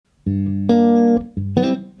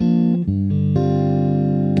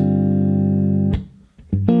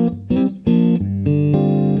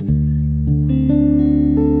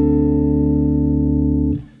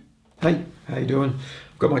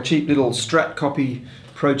cheap little Strat copy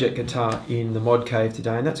project guitar in the mod cave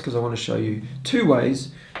today, and that's because I want to show you two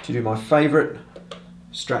ways to do my favourite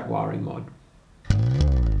Strat wiring mod.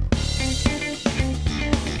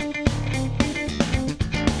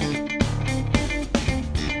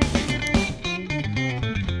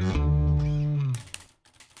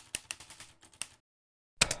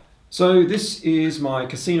 So this is my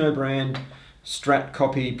Casino brand Strat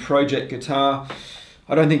copy project guitar.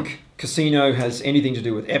 I don't think Casino has anything to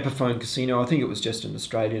do with Epiphone Casino. I think it was just an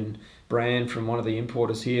Australian brand from one of the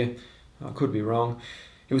importers here. I could be wrong.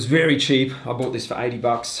 It was very cheap. I bought this for 80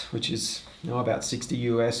 bucks, which is about 60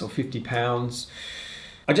 US or 50 pounds.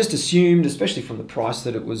 I just assumed, especially from the price,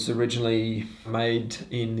 that it was originally made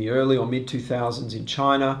in the early or mid 2000s in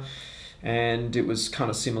China. And it was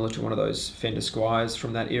kind of similar to one of those Fender Squires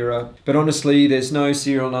from that era. But honestly, there's no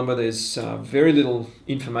serial number. There's very little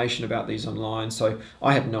information about these online, so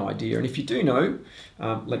I have no idea. And if you do know,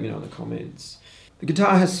 let me know in the comments. The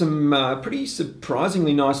guitar has some pretty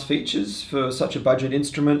surprisingly nice features for such a budget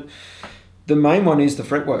instrument. The main one is the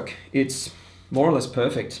fretwork. It's more or less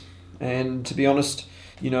perfect. And to be honest,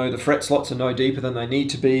 the fret slots are no deeper than they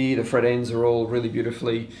need to be. The fret ends are all really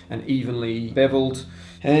beautifully and evenly beveled.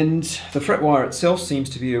 And the fret wire itself seems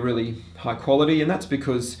to be a really high quality, and that's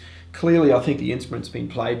because clearly I think the instrument's been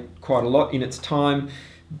played quite a lot in its time,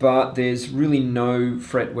 but there's really no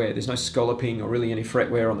fret wear. There's no scalloping or really any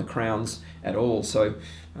fret wear on the crowns at all. So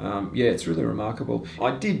yeah, it's really remarkable.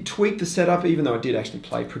 I did tweak the setup, even though I did actually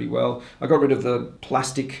play pretty well. I got rid of the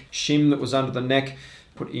plastic shim that was under the neck,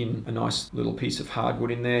 put in a nice little piece of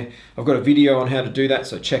hardwood in there. I've got a video on how to do that,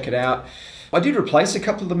 so check it out. I did replace a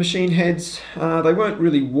couple of the machine heads. They weren't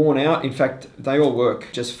really worn out. In fact, they all work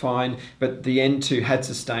just fine, but the end two had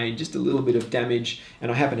sustained just a little bit of damage,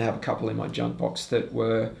 and I happen to have a couple in my junk box that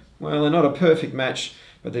were, well, they're not a perfect match,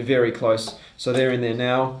 but they're very close, so they're in there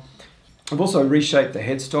now. I've also reshaped the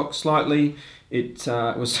headstock slightly. It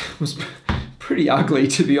was pretty ugly,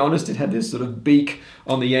 to be honest. It had this sort of beak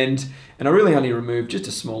on the end, and I really only removed just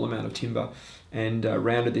a small amount of timber and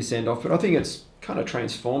rounded this end off, but I think it's kind of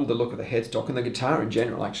transformed the look of the headstock and the guitar in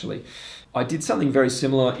general, actually. I did something very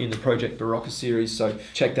similar in the Project Barocca series, so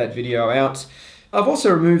check that video out. I've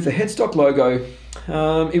also removed the headstock logo.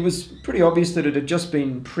 It was pretty obvious that it had just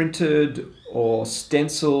been printed or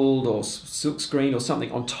stenciled or silkscreened or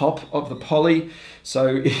something on top of the poly,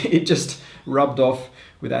 so it just rubbed off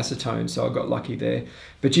with acetone, so I got lucky there.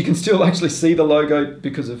 But you can still actually see the logo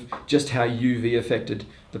because of just how UV affected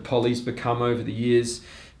the poly's become over the years.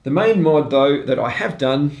 The main mod, though, that I have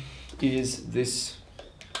done is this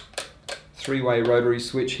three-way rotary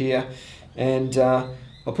switch here, and I'll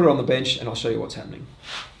put it on the bench and I'll show you what's happening.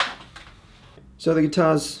 So the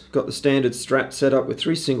guitar's got the standard Strat setup with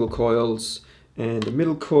 3 single coils, and the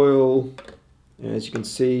middle coil, as you can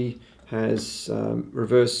see, has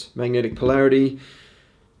reverse magnetic polarity.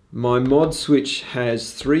 My mod switch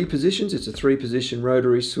has 3 positions. It's a 3-position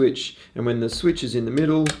rotary switch, and when the switch is in the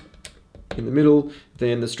middle,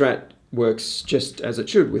 then the Strat works just as it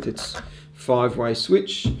should with its 5-way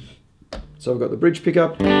switch. So I've got the bridge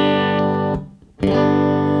pickup, and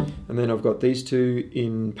then I've got these two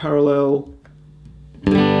in parallel,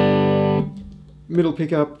 middle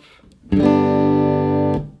pickup,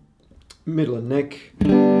 middle and neck,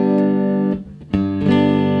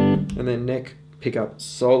 and then neck pickup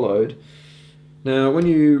soloed. Now when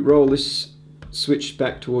you roll this switch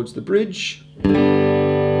back towards the bridge,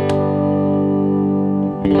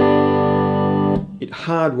 it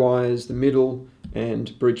hardwires the middle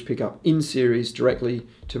and bridge pickup in series directly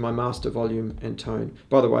to my master volume and tone.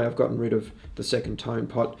 By the way, I've gotten rid of the second tone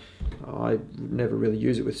pot. I never really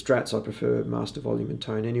use it with Strats. I prefer master volume and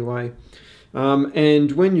tone anyway.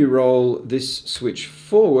 And when you roll this switch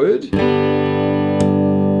forward,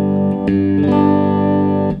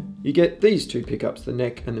 you get these 2 pickups, the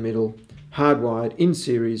neck and the middle, hardwired in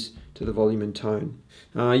series to the volume and tone.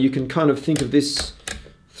 You can kind of think of this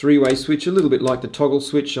 3-way switch a little bit like the toggle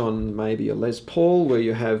switch on maybe a Les Paul, where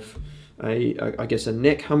you have I guess a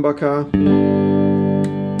neck humbucker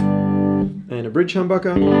and a bridge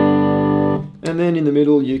humbucker, and then in the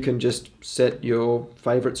middle you can just set your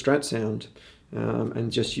favorite Strat sound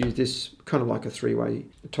and just use this kind of like a 3-way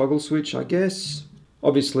toggle switch, I guess.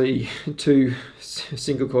 Obviously 2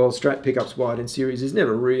 single coil Strat pickups wired in series is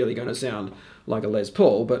never really going to sound like a Les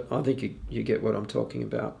Paul, but I think you get what I'm talking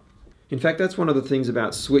about. In fact, that's one of the things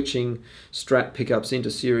about switching Strat pickups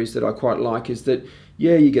into series that I quite like, is that,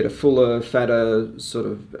 yeah, you get a fuller, fatter, sort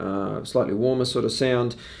of slightly warmer sort of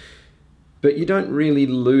sound, but you don't really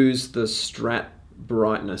lose the Strat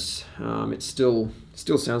brightness. It still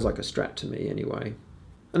sounds like a Strat to me anyway.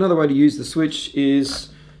 Another way to use the switch is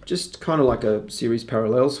just kind of like a series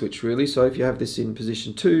parallel switch really. So if you have this in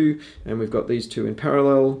position 2 and we've got these two in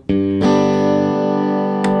parallel,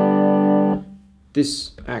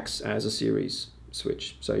 this acts as a series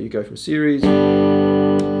switch. So you go from series to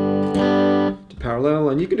parallel,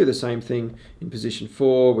 and you can do the same thing in position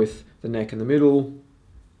 4 with the neck in the middle,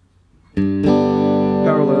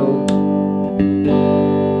 parallel,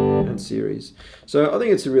 and series. So I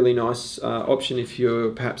think it's a really nice option if you're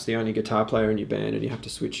perhaps the only guitar player in your band and you have to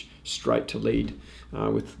switch straight to lead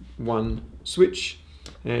with one switch,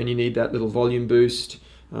 and you need that little volume boost,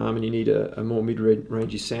 and you need a more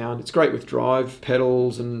mid-rangey sound. It's great with drive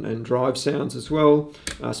pedals and drive sounds as well,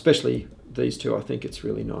 especially these two. I think it's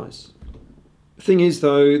really nice. The thing is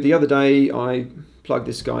though, the other day I plugged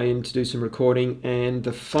this guy in to do some recording, and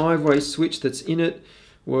the 5-way switch that's in it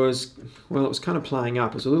was, well, it was kind of playing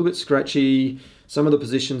up. It was a little bit scratchy. Some of the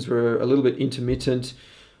positions were a little bit intermittent.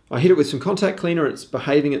 I hit it with some contact cleaner. It's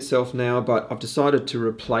behaving itself now, but I've decided to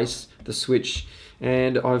replace the switch,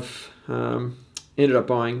 and I've ended up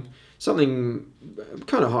buying something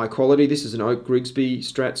kind of high quality. This is an Oak Grigsby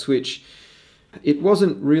Strat switch. It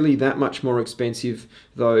wasn't really that much more expensive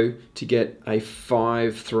though to get a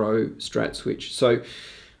 5-throw Strat switch. So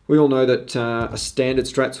we all know that a standard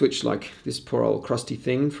Strat switch, like this poor old crusty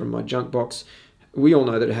thing from my junk box, we all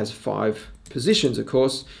know that it has 5 positions, of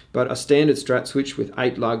course, but a standard Strat switch with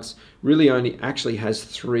 8 lugs really only actually has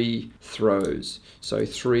 3 throws. So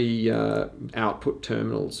 3 output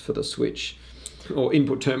terminals for the switch, or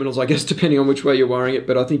input terminals, I guess, depending on which way you're wiring it,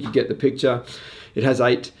 but I think you get the picture. It has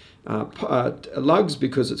 8 lugs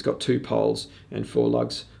because it's got 2 poles and 4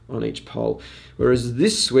 lugs on each pole. Whereas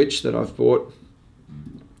this switch that I've bought,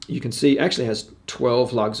 you can see actually has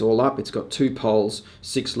 12 lugs all up. It's got 2 poles,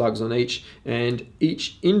 6 lugs on each, and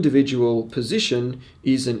each individual position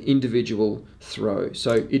is an individual throw.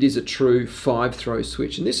 So it is a true 5-throw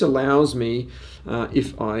switch, and this allows me,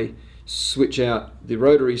 if I switch out the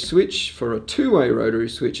rotary switch for a 2-way rotary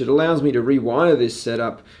switch, it allows me to rewire this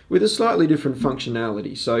setup with a slightly different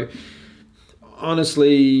functionality. So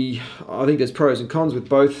honestly, I think there's pros and cons with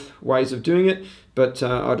both ways of doing it, but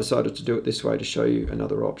I decided to do it this way to show you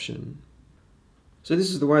another option. So this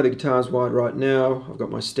is the way the guitar is wired right now. I've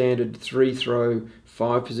got my standard 3-throw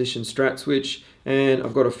 5-position Strat switch, and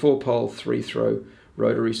I've got a 4-pole 3-throw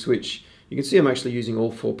rotary switch. You can see I'm actually using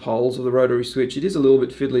all 4 poles of the rotary switch. It is a little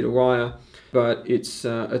bit fiddly to wire, but it's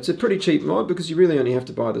a pretty cheap mod because you really only have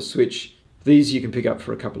to buy the switch. These you can pick up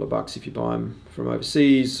for a couple of bucks if you buy them from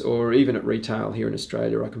overseas, or even at retail here in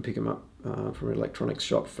Australia. I can pick them up from an electronics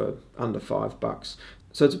shop for under $5.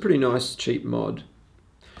 So it's a pretty nice cheap mod.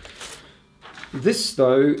 This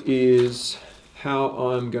though is how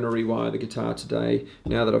I'm going to rewire the guitar today,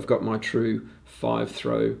 now that I've got my true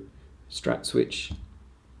 5-throw Strat switch.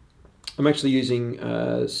 I'm actually using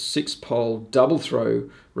a 6-pole double-throw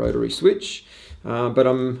rotary switch, but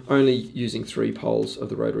I'm only using 3 poles of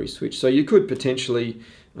the rotary switch. So you could potentially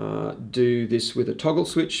do this with a toggle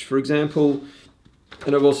switch, for example,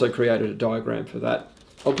 and I've also created a diagram for that.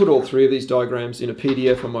 I'll put all 3 of these diagrams in a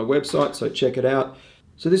PDF on my website, so check it out.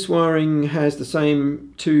 So this wiring has the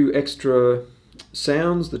same 2 extra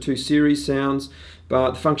sounds, the 2 series sounds,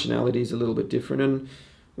 but the functionality is a little bit different, and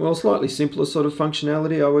well, slightly simpler sort of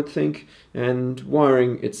functionality, I would think, and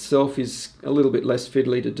wiring itself is a little bit less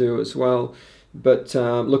fiddly to do as well. But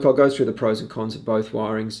look, I'll go through the pros and cons of both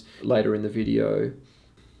wirings later in the video.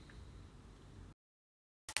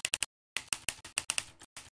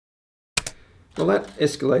 Well, that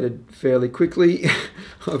escalated fairly quickly.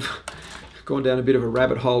 I've gone down a bit of a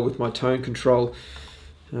rabbit hole with my tone control.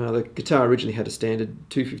 The guitar originally had a standard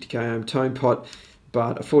 250k ohm tone pot,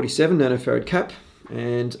 but a 47 nanofarad cap,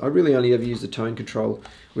 and I really only ever use the tone control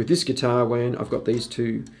with this guitar when I've got these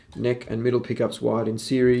 2 neck and middle pickups wired in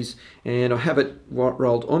series, and I have it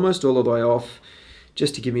rolled almost all the way off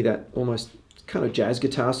just to give me that almost kind of jazz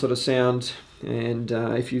guitar sort of sound. And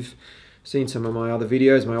if you've seen some of my other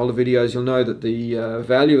videos, my older videos, you'll know that the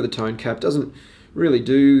value of the tone cap doesn't really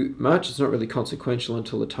do much. It's not really consequential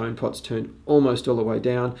until the tone pot's turned almost all the way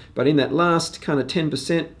down, but in that last kind of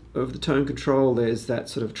 10% of the tone control, there's that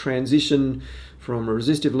sort of transition from a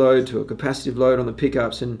resistive load to a capacitive load on the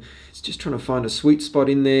pickups, and it's just trying to find a sweet spot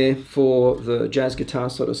in there for the jazz guitar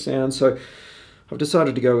sort of sound. So I've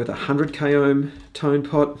decided to go with a 100k ohm tone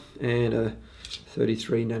pot and a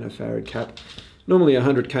 33 nanofarad cap. Normally a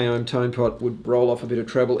 100k ohm tone pot would roll off a bit of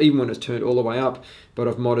treble even when it's turned all the way up, but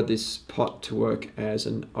I've modded this pot to work as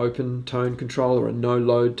an open tone control or a no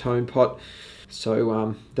load tone pot.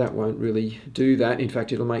 So that won't really do that. In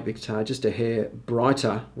fact, it'll make the guitar just a hair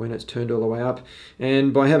brighter when it's turned all the way up.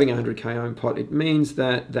 And by having a 100k ohm pot, it means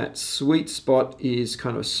that that sweet spot is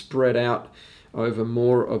kind of spread out over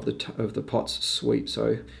more of the pot's sweep, so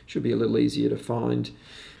it should be a little easier to find.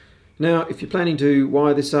 Now, if you're planning to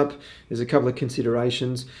wire this up, there's a couple of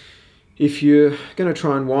considerations. If you're going to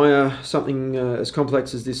try and wire something as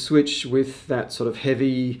complex as this switch with that sort of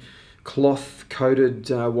heavy cloth coated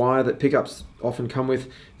wire that pickups often come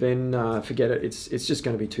with, then forget it. It's just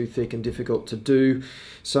going to be too thick and difficult to do.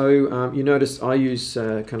 So you notice I use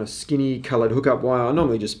kind of skinny coloured hookup wire. I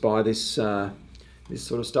normally just buy this this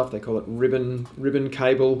sort of stuff. They call it ribbon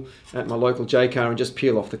cable at my local JCar, and just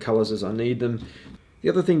peel off the colours as I need them. The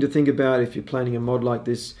other thing to think about if you're planning a mod like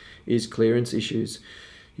this is clearance issues.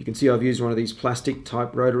 You can see I've used one of these plastic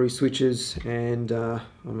type rotary switches, and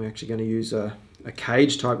I'm actually going to use a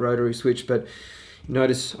cage type rotary switch, but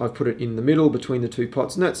notice I've put it in the middle between the two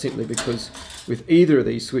pots, and that's simply because with either of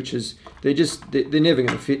these switches they're never going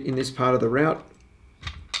to fit in this part of the route.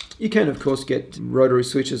 You can of course get rotary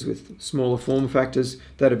switches with smaller form factors.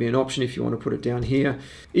 That'd be an option if you want to put it down here.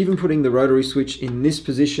 Even putting the rotary switch in this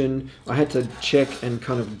position, I had to check and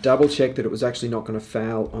kind of double check that it was actually not going to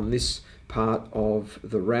foul on this part of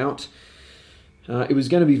the route. It was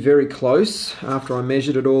going to be very close after I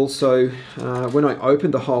measured it all, so when I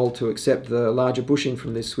opened the hole to accept the larger bushing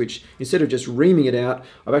from this switch, instead of just reaming it out,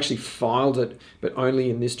 I've actually filed it, but only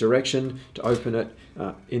in this direction, to open it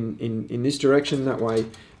in this direction. That way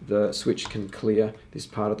the switch can clear this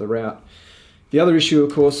part of the route. The other issue,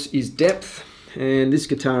 of course, is depth, and this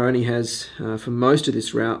guitar only has, for most of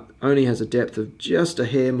this route, only has a depth of just a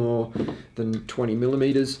hair more than 20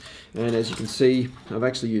 millimeters. And as you can see, I've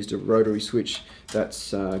actually used a rotary switch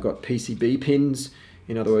that's got PCB pins.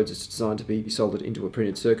 In other words, it's designed to be soldered into a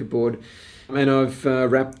printed circuit board. And I've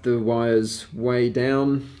wrapped the wires way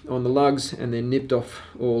down on the lugs and then nipped off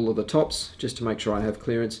all of the tops just to make sure I have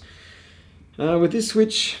clearance. With this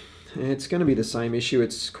switch, it's going to be the same issue.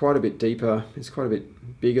 It's quite a bit deeper. It's quite a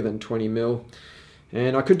bit bigger than 20 mil.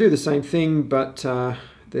 And I could do the same thing, but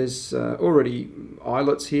there's already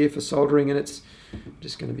eyelets here for soldering, and it's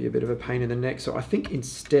just going to be a bit of a pain in the neck. So I think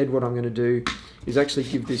instead what I'm going to do is actually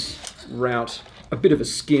give this route a bit of a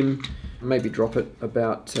skim, maybe drop it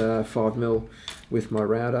about 5 mil with my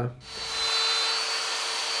router.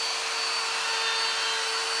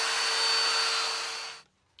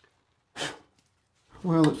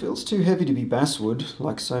 Well, it feels too heavy to be basswood,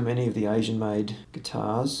 like so many of the Asian-made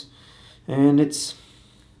guitars, and there's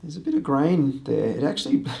a bit of grain there.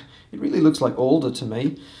 It really looks like alder to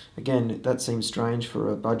me. Again, that seems strange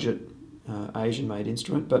for a budget Asian-made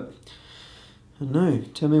instrument, but I don't know.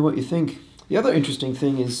 Tell me what you think. The other interesting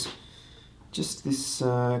thing is just this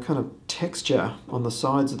kind of texture on the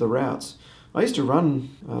sides of the routes. I used to run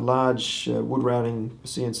large wood routing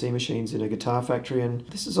CNC machines in a guitar factory, and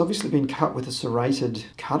this has obviously been cut with a serrated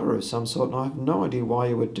cutter of some sort, and I have no idea why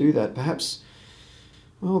you would do that. Perhaps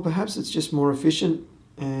it's just more efficient,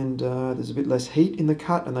 and there's a bit less heat in the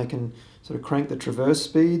cut, and they can sort of crank the traverse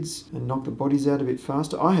speeds and knock the bodies out a bit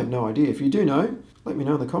faster. I have no idea. If you do know, let me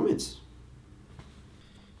know in the comments.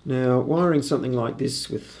 Now, wiring something like this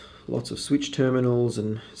with lots of switch terminals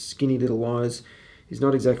and skinny little wires is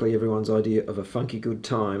not exactly everyone's idea of a funky good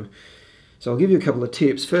time. So I'll give you a couple of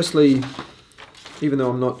tips. Firstly, even though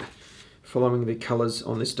I'm not following the colours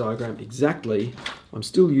on this diagram exactly, I'm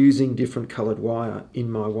still using different coloured wire in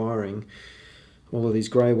my wiring. All of these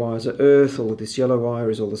grey wires are earth, all of this yellow wire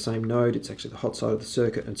is all the same node, it's actually the hot side of the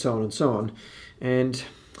circuit, and so on and so on. And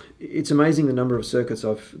it's amazing the number of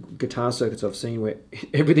guitar circuits I've seen where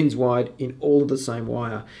everything's wired in all of the same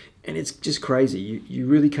wire. And it's just crazy. You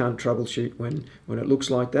really can't troubleshoot when it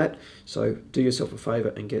looks like that. So do yourself a favour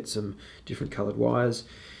and get some different coloured wires.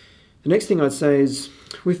 The next thing I'd say is,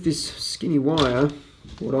 with this skinny wire,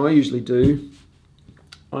 what I usually do,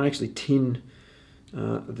 I actually tin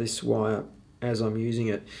this wire as I'm using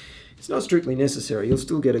it. It's not strictly necessary. You'll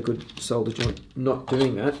still get a good solder joint not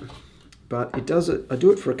doing that. But I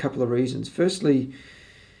do it for a couple of reasons. Firstly,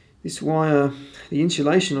 this wire, the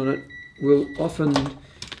insulation on it will often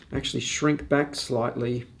actually shrink back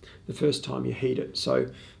slightly the first time you heat it. So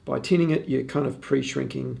by tinning it, you're kind of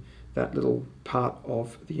pre-shrinking that little part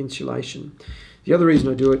of the insulation. The other reason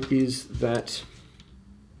I do it is that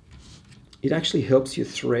it actually helps you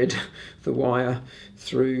thread the wire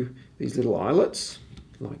through these little eyelets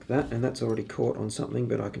like that, and that's already caught on something,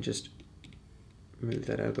 but I can just move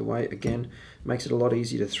that out of the way. Again, makes it a lot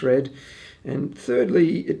easier to thread. And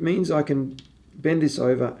thirdly, it means I can bend this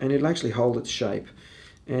over and it'll actually hold its shape,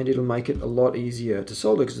 and it'll make it a lot easier to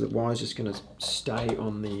solder because the wire's just going to stay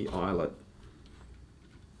on the eyelet.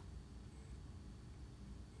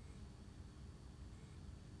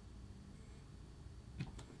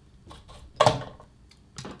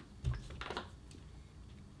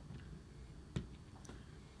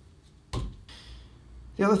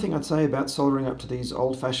 The other thing I'd say about soldering up to these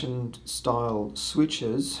old-fashioned style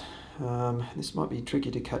switches, this might be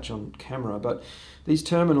tricky to catch on camera, but these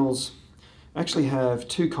terminals actually have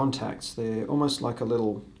two contacts. They're almost like a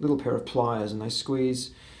little pair of pliers, and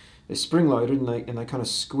they're spring-loaded, and they kind of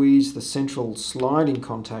squeeze the central sliding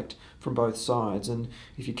contact from both sides. And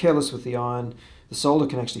if you're careless with the iron, the solder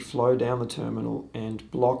can actually flow down the terminal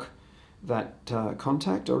and block that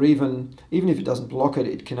contact, or even if it doesn't block it,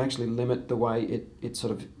 it can actually limit the way it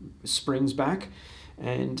sort of springs back.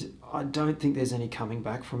 And I don't think there's any coming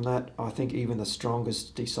back from that. I think even the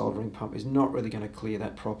strongest desoldering pump is not really going to clear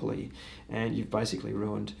that properly, and you've basically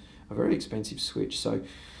ruined a very expensive switch. So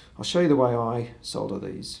I'll show you the way I solder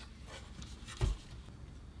these.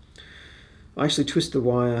 I actually twist the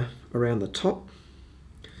wire around the top,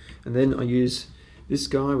 and then I use this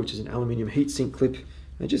guy, which is an aluminium heatsink clip,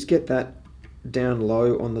 and just get that down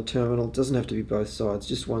low on the terminal. It doesn't have to be both sides,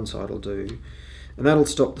 just one side will do. And that'll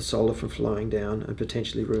stop the solder from flowing down and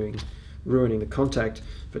potentially ruining the contact,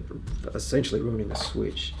 but essentially ruining the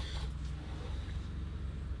switch.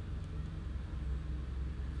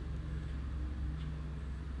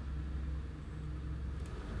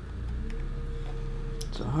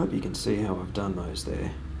 So I hope you can see how I've done those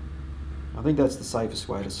there. I think that's the safest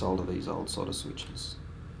way to solder these old solder switches.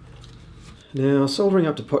 Now, soldering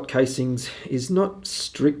up to pot casings is not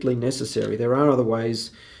strictly necessary. There are other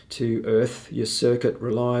ways to earth your circuit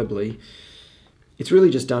reliably. It's really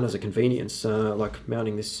just done as a convenience, like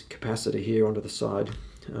mounting this capacitor here onto the side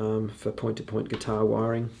for point-to-point guitar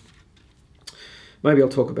wiring. Maybe I'll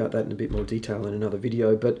talk about that in a bit more detail in another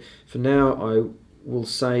video, but for now I will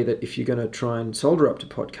say that if you're going to try and solder up to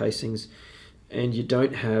pot casings and you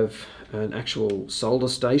don't have an actual solder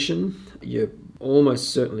station, you're almost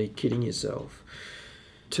certainly kidding yourself.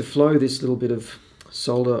 To flow this little bit of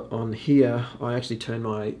solder on here, I actually turn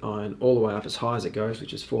my iron all the way up as high as it goes,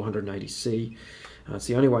 which is 480C. It's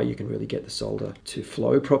the only way you can really get the solder to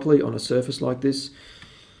flow properly on a surface like this.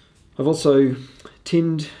 I've also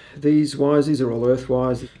tinned these wires. These are all earth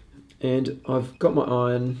wires, and I've got my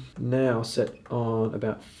iron now set on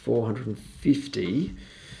about 450,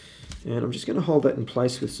 and I'm just going to hold that in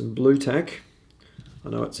place with some blue tack. I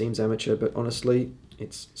know it seems amateur, but honestly,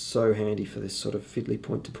 it's so handy for this sort of fiddly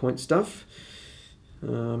point-to-point stuff.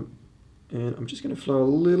 And I'm just going to flow a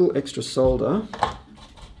little extra solder.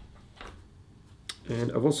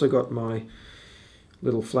 And I've also got my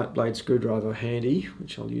little flat blade screwdriver handy,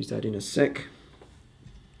 which I'll use that in a sec.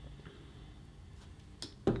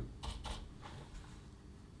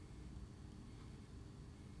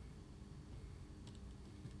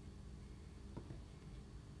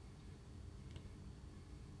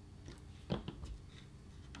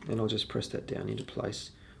 And I'll just press that down into place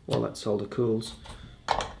while that solder cools.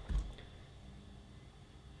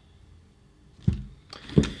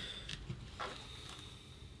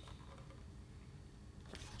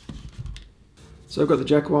 So I've got the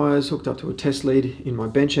jack wires hooked up to a test lead in my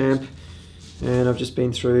bench amp, and I've just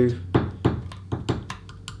been through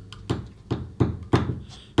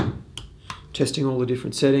testing all the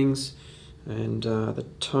different settings and the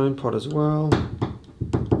tone pot as well.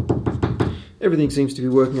 Everything seems to be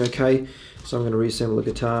working okay, so I'm going to reassemble the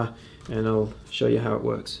guitar and I'll show you how it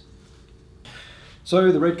works.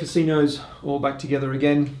 So the red Casino's all back together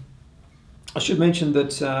again. I should mention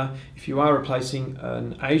that if you are replacing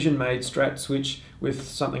an Asian-made Strat switch with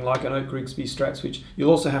something like an Oak Grigsby Strat switch,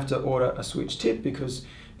 you'll also have to order a switch tip because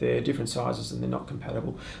they're different sizes and they're not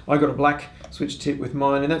compatible. I got a black switch tip with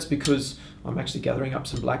mine, and that's because I'm actually gathering up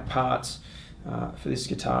some black parts for this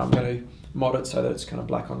guitar. I'm going to mod it so that it's kind of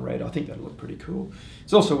black on red. I think that'll look pretty cool.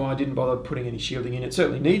 It's also why I didn't bother putting any shielding in. It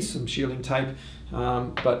certainly needs some shielding tape,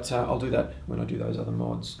 but I'll do that when I do those other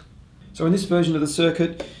mods. So in this version of the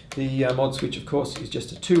circuit, the mod switch, of course, is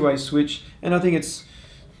just a two-way switch, and I think it's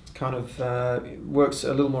kind of works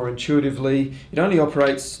a little more intuitively. It only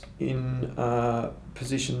operates in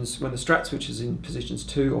positions when the Strat switch is in positions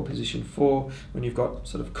 2 or position 4, when you've got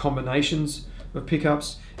sort of combinations of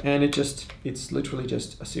pickups, and it's literally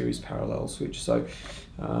just a series parallel switch. So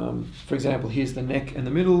for example, here's the neck and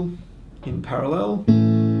the middle in parallel,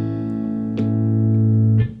 and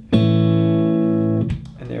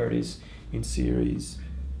there it is in series.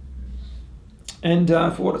 And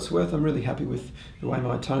for what it's worth, I'm really happy with the way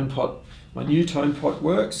my new tone pot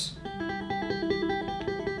works.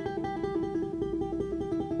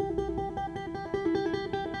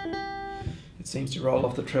 It seems to roll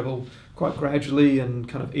off the treble quite gradually and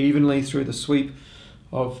kind of evenly through the sweep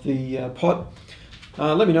of the pot.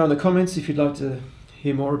 Let me know in the comments if you'd like to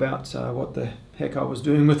hear more about what the heck I was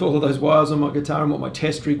doing with all of those wires on my guitar and what my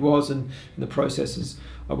test rig was and the processes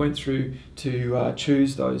I went through to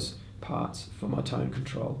choose those parts for my tone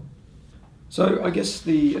control. So I guess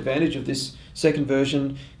the advantage of this second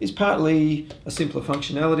version is partly a simpler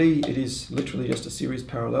functionality. It is literally just a series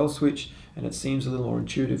parallel switch, and it seems a little more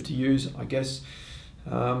intuitive to use, I guess.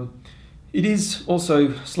 It is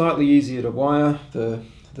also slightly easier to wire. The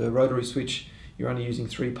rotary switch, you're only using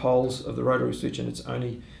 3 poles of the rotary switch, and it's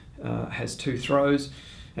only has 2 throws.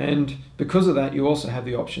 And because of that, you also have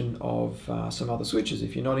the option of some other switches.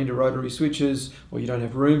 If you're not into rotary switches, or you don't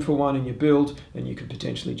have room for one in your build, then you could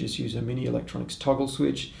potentially just use a mini electronics toggle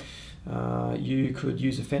switch. You could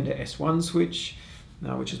use a Fender S1 switch,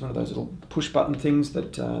 which is one of those little push button things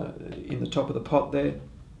that in the top of the pot there.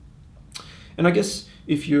 And I guess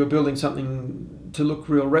if you're building something to look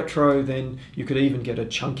real retro, then you could even get a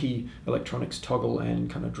chunky electronics toggle and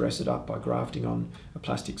kind of dress it up by grafting on a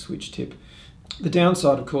plastic switch tip. The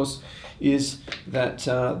downside, of course, is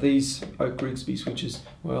that these Oak Grigsby switches,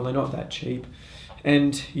 well, they're not that cheap,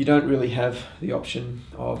 and you don't really have the option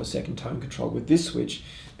of a second tone control with this switch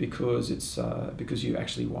because because you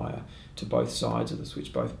actually wire to both sides of the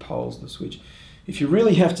switch, both poles of the switch. If you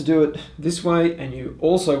really have to do it this way and you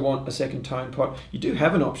also want a second tone pot, you do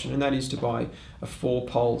have an option, and that is to buy a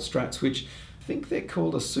 4-pole strat switch. I think they're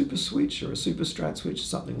called a super switch or a super strat switch,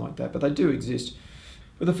 something like that, but they do exist.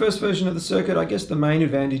 With the first version of the circuit, I guess the main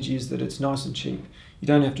advantage is that it's nice and cheap. You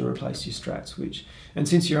don't have to replace your strat switch. And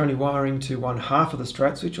since you're only wiring to 1/2 of the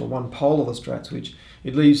strat switch, or 1 pole of the strat switch,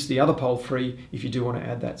 it leaves the other pole free if you do want to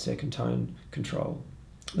add that second tone control.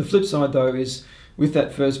 The flip side, though, is with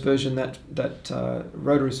that first version, that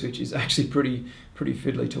rotary switch is actually pretty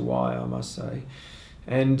fiddly to wire, I must say.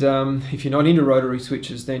 And if you're not into rotary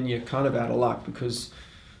switches, then you're kind of out of luck because,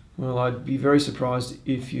 well, I'd be very surprised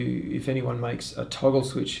if anyone makes a toggle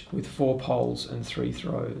switch with 4 poles and 3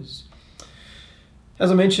 throws.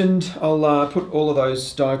 As I mentioned, I'll put all of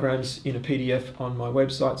those diagrams in a PDF on my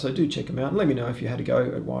website, so do check them out and let me know if you had a go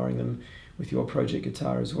at wiring them with your project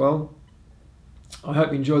guitar as well. I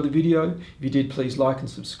hope you enjoyed the video. If you did, please like and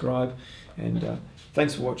subscribe, and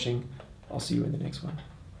thanks for watching. I'll see you in the next one.